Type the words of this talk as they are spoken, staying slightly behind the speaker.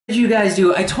What did you guys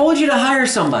do? I told you to hire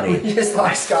somebody. We just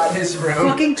locked Scott in his room.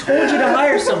 Fucking told you to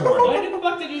hire someone. Why the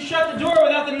fuck did you shut the door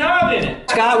without the knob in it?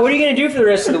 Scott, what are you gonna do for the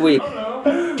rest of the week? I don't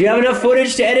know. Do you have enough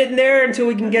footage to edit in there until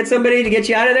we can get somebody to get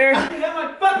you out of there? I got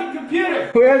my fucking computer.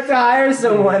 We have to hire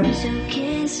someone.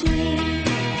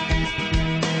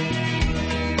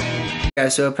 Yeah,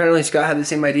 so apparently Scott had the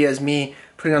same idea as me,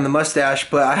 putting on the mustache,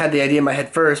 but I had the idea in my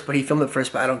head first, but he filmed it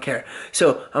first, but I don't care.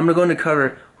 So I'm gonna go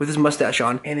undercover with his mustache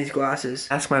on and his glasses.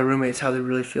 Ask my roommates how they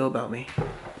really feel about me.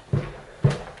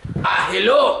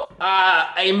 Hello,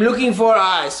 I'm looking for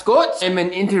Scott. I'm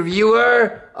an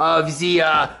interviewer of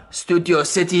the Studio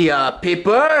City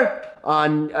paper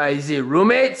on the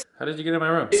roommates. How did you get in my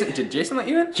room? Did Jason let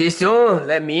you in? Jason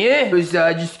let me in. I was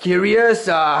just curious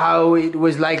how it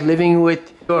was like living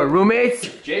with your roommates.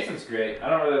 Jason's great. I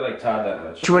don't really like Todd that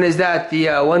much. Which one is that? The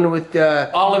one with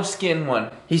the olive skin one.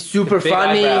 He's super Big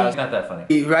funny. Eyebrows. Not that funny.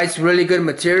 He writes really good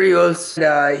materials.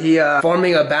 He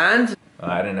forming a band. Oh,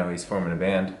 I didn't know he's forming a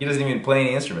band. He doesn't even play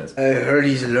any instruments. I heard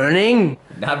he's learning.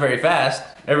 Not very fast.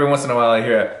 Every once in a while I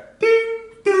hear a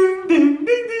ding, ding, ding,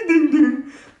 ding, ding, ding,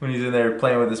 ding, when he's in there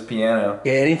playing with his piano.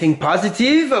 Yeah, anything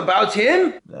positive about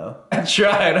him? No. I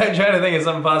tried to think of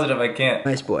something positive. I can't.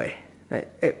 Nice boy.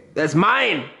 That's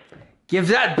mine. Give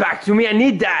that back to me. I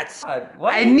need that.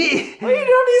 What? I need. What are you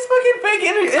doing these fucking fake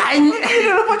interviews? You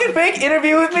doing a fucking fake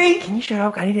interview with me? Can you shut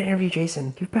up? I need to interview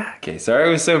Jason. Give back. Okay, sorry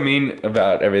I was so mean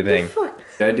about everything.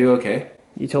 Did I do okay?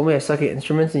 You told me I suck at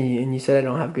instruments and you said I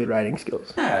don't have good writing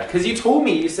skills. Yeah, because you told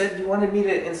me. You said you wanted me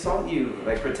to insult you.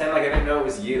 Like, pretend like I didn't know it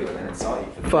was you and then insult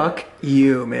you for the Fuck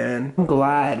you, man. I'm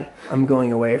glad I'm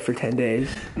going away for 10 days.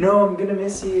 No, I'm gonna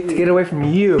miss you. To get away from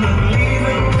you.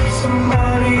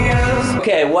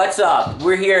 Okay, what's up?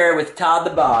 We're here with Todd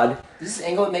the Bod. Does this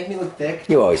angle make me look thick?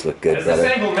 You always look good, Does brother.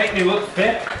 this angle make me look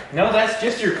fit? No, that's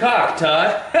just your cock,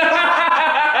 Todd.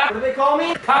 What do they call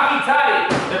me? Cocky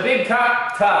Toddy, the big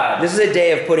cock Todd. This is a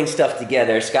day of putting stuff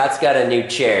together. Scott's got a new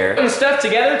chair. Putting stuff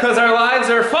together because our lives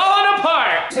are falling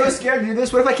apart. I'm so scared to do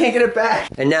this. What if I can't get it back?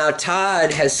 And now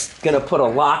Todd has gonna put a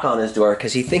lock on his door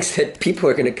because he thinks that people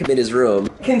are gonna come in his room.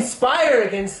 Conspire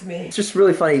against me. It's just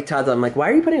really funny. Todd's I'm like, why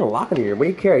are you putting a lock on your door? What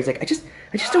do you care? He's like, I just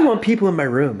don't want people in my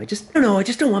room. I don't know. I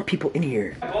just don't want people in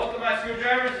here. Both of my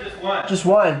screwdrivers, just one. Just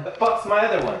one. The fuck's my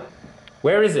other one?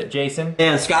 Where is it, Jason?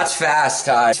 Man, Scott's fast,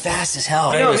 Todd. He's fast as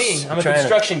hell. You know me, I'm a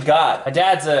construction god. My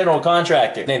dad's a general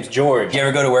contractor. His name's George. Did you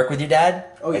ever go to work with your dad?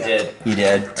 Oh, yeah. I did. You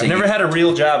did? I've never had a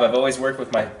real job. I've always worked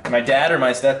with my dad or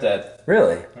my stepdad.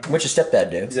 Really? What's your stepdad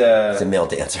do? He's a male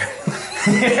dancer.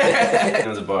 It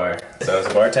was a bar. So I was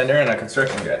a bartender and a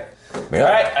construction guy. Really?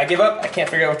 Alright, I give up. I can't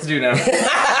figure out what to do now.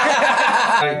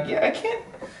 Yeah, I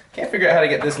can't figure out how to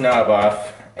get this knob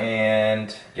off.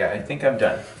 And yeah, I think I'm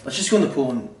done. Let's just go in the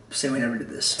pool and say we never did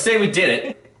this. Say we did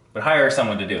it, but hire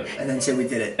someone to do it. And then say we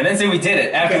did it. And then say we did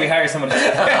it after we hire someone to do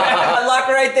it. Lock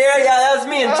right there? Yeah, that was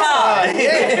me and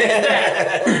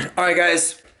Todd. Alright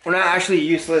guys, we're not actually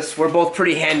useless. We're both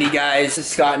pretty handy guys.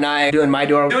 Scott and I are doing my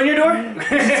door. Doing your door?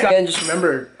 And just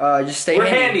remember, just stay We're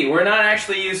handy. We're not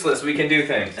actually useless. We can do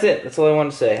things. That's it. That's all I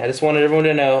wanted to say. I just wanted everyone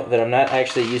to know that I'm not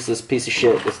actually a useless piece of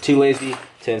shit that's too lazy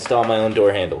to install my own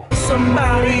door handle.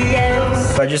 Somebody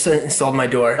else. I just installed my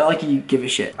door. Not like you give a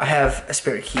shit. I have a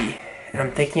spare key. And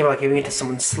I'm thinking about giving it to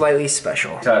someone slightly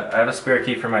special. Todd, I have a spare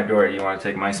key for my door. You want to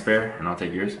take my spare and I'll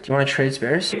take yours? Do you want to trade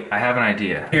spares? I have an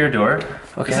idea. Your door.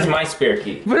 Okay. This is my spare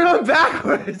key. Put it on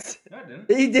backwards. No, I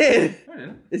didn't. You did. No, I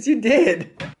didn't. Yes, you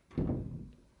did.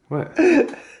 What?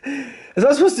 It's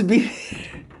not supposed to be.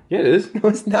 Yeah, it is. No,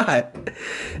 it's not.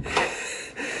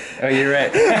 Oh, you're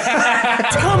right.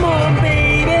 Come on,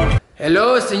 baby.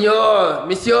 Hello,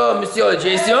 Monsieur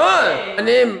Jason. My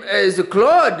name is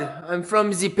Claude. I'm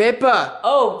from the paper.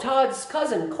 Oh, Todd's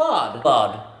cousin, Claude.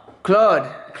 Claude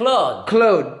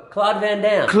Van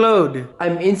Damme. Claude.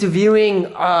 I'm interviewing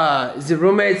the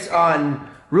roommates on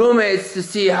roommates to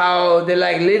see how they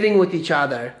like living with each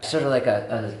other. Sort of like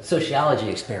a sociology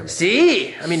experiment.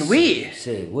 See? I mean, we.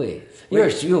 See, we. You're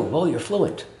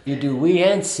fluent. You do we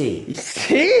and see.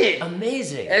 See?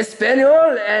 Amazing.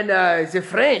 Espanol and the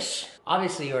French.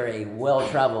 Obviously, you're a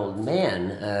well-traveled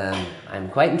man. I'm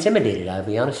quite intimidated, I'll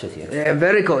be honest with you. Yeah,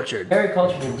 very cultured. Very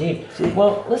cultured indeed.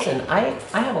 Well, listen, I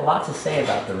have a lot to say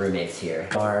about the roommates here.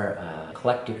 Our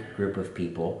eclectic group of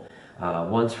people.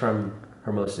 One's from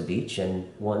Hermosa Beach and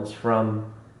one's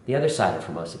from the other side of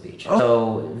Hermosa Beach. Oh.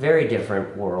 So, very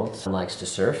different worlds. One likes to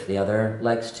surf, the other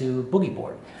likes to boogie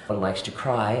board. One likes to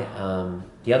cry,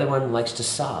 the other one likes to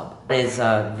sob. One is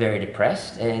very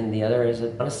depressed, and the other is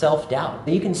a self-doubt.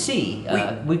 You can see,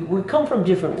 we come from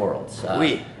different worlds.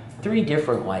 3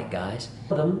 different white guys.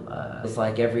 One of them it's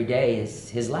like every day is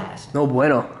his last. No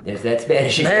bueno. There's that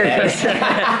Spanish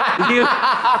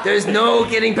There's no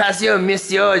getting past you,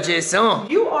 Monsieur Jason.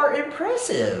 You are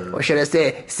impressive. Or should I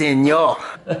say, Senor?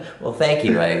 Well, thank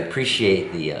you. I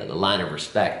appreciate the line of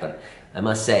respect, but I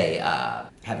must say,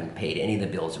 haven't paid any of the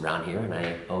bills around here, and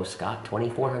I owe Scott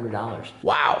 $2,400.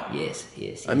 Wow. Yes,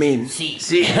 yes. I mean, see.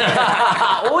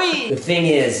 Oui. The thing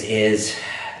is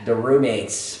the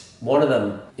roommates. One of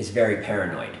them is very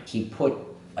paranoid. He put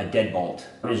a deadbolt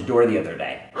on his door the other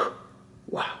day.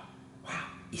 Wow. Wow,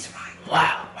 he's right.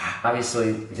 Wow. Wow.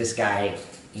 Obviously, this guy,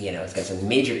 you know, has got some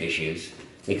major issues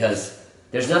because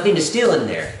there's nothing to steal in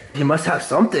there. He must have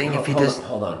something if he does.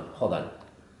 Hold on.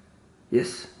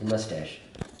 Yes. The mustache.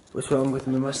 What's wrong with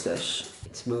my mustache?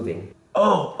 It's moving.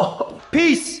 Oh.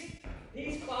 Peace.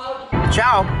 Peace, Cloud.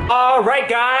 Ciao. Alright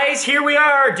guys, here we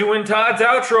are doing Todd's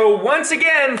outro once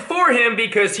again for him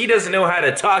because he doesn't know how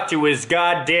to talk to his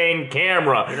goddamn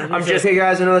camera. I'm just... Hey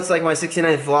guys, I know it's like my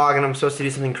 69th vlog and I'm supposed to do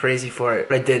something crazy for it,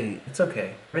 but I didn't. It's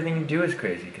okay. Everything you do is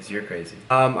crazy because you're crazy.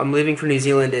 I'm leaving for New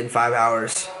Zealand in 5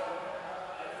 hours.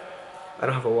 I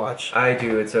don't have a watch. I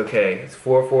do, it's okay. It's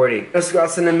 4:40.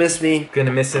 Scott's gonna miss me.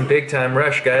 Gonna miss him big time.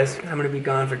 Rush, guys. I'm gonna be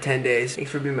gone for 10 days.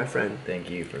 Thanks for being my friend. Thank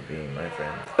you for being my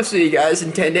friend. I'll see you guys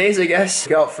in 10 days, I guess.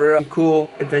 Look out for cool,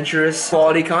 adventurous,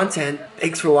 quality content.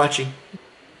 Thanks for watching.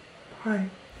 Bye.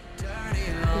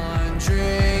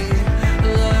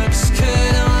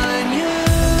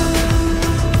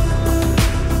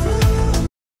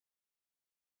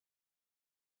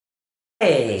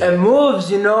 Hey. It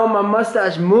moves, you know, my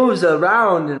mustache moves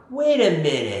around. Wait a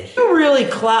minute. You really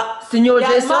Senor That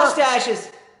Jason? mustache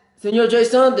is... Senor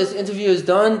Jason, this interview is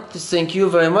done. Thank you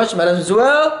very much,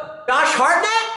 Mademoiselle. Josh Hartnett?